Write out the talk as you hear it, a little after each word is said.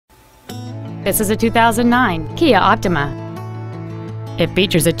This is a 2009 Kia Optima. It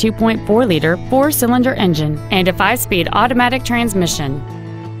features a 2.4-liter four-cylinder engine and a 5-speed automatic transmission.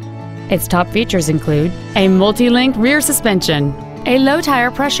 Its top features include a multi-link rear suspension, a low tire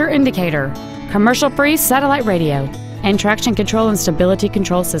pressure indicator, commercial-free satellite radio, and traction control and stability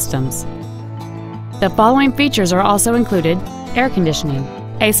control systems. The following features are also included: air conditioning,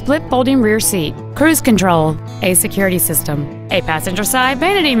 a split folding rear seat, cruise control, a security system, a passenger side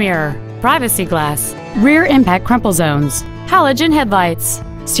vanity mirror, privacy glass, rear impact crumple zones, halogen headlights,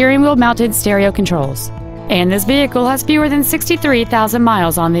 steering wheel mounted stereo controls, and this vehicle has fewer than 63,000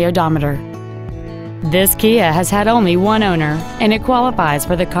 miles on the odometer. This Kia has had only one owner, and it qualifies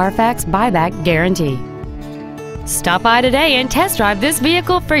for the Carfax buyback guarantee. Stop by today and test drive this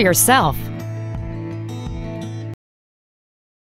vehicle for yourself.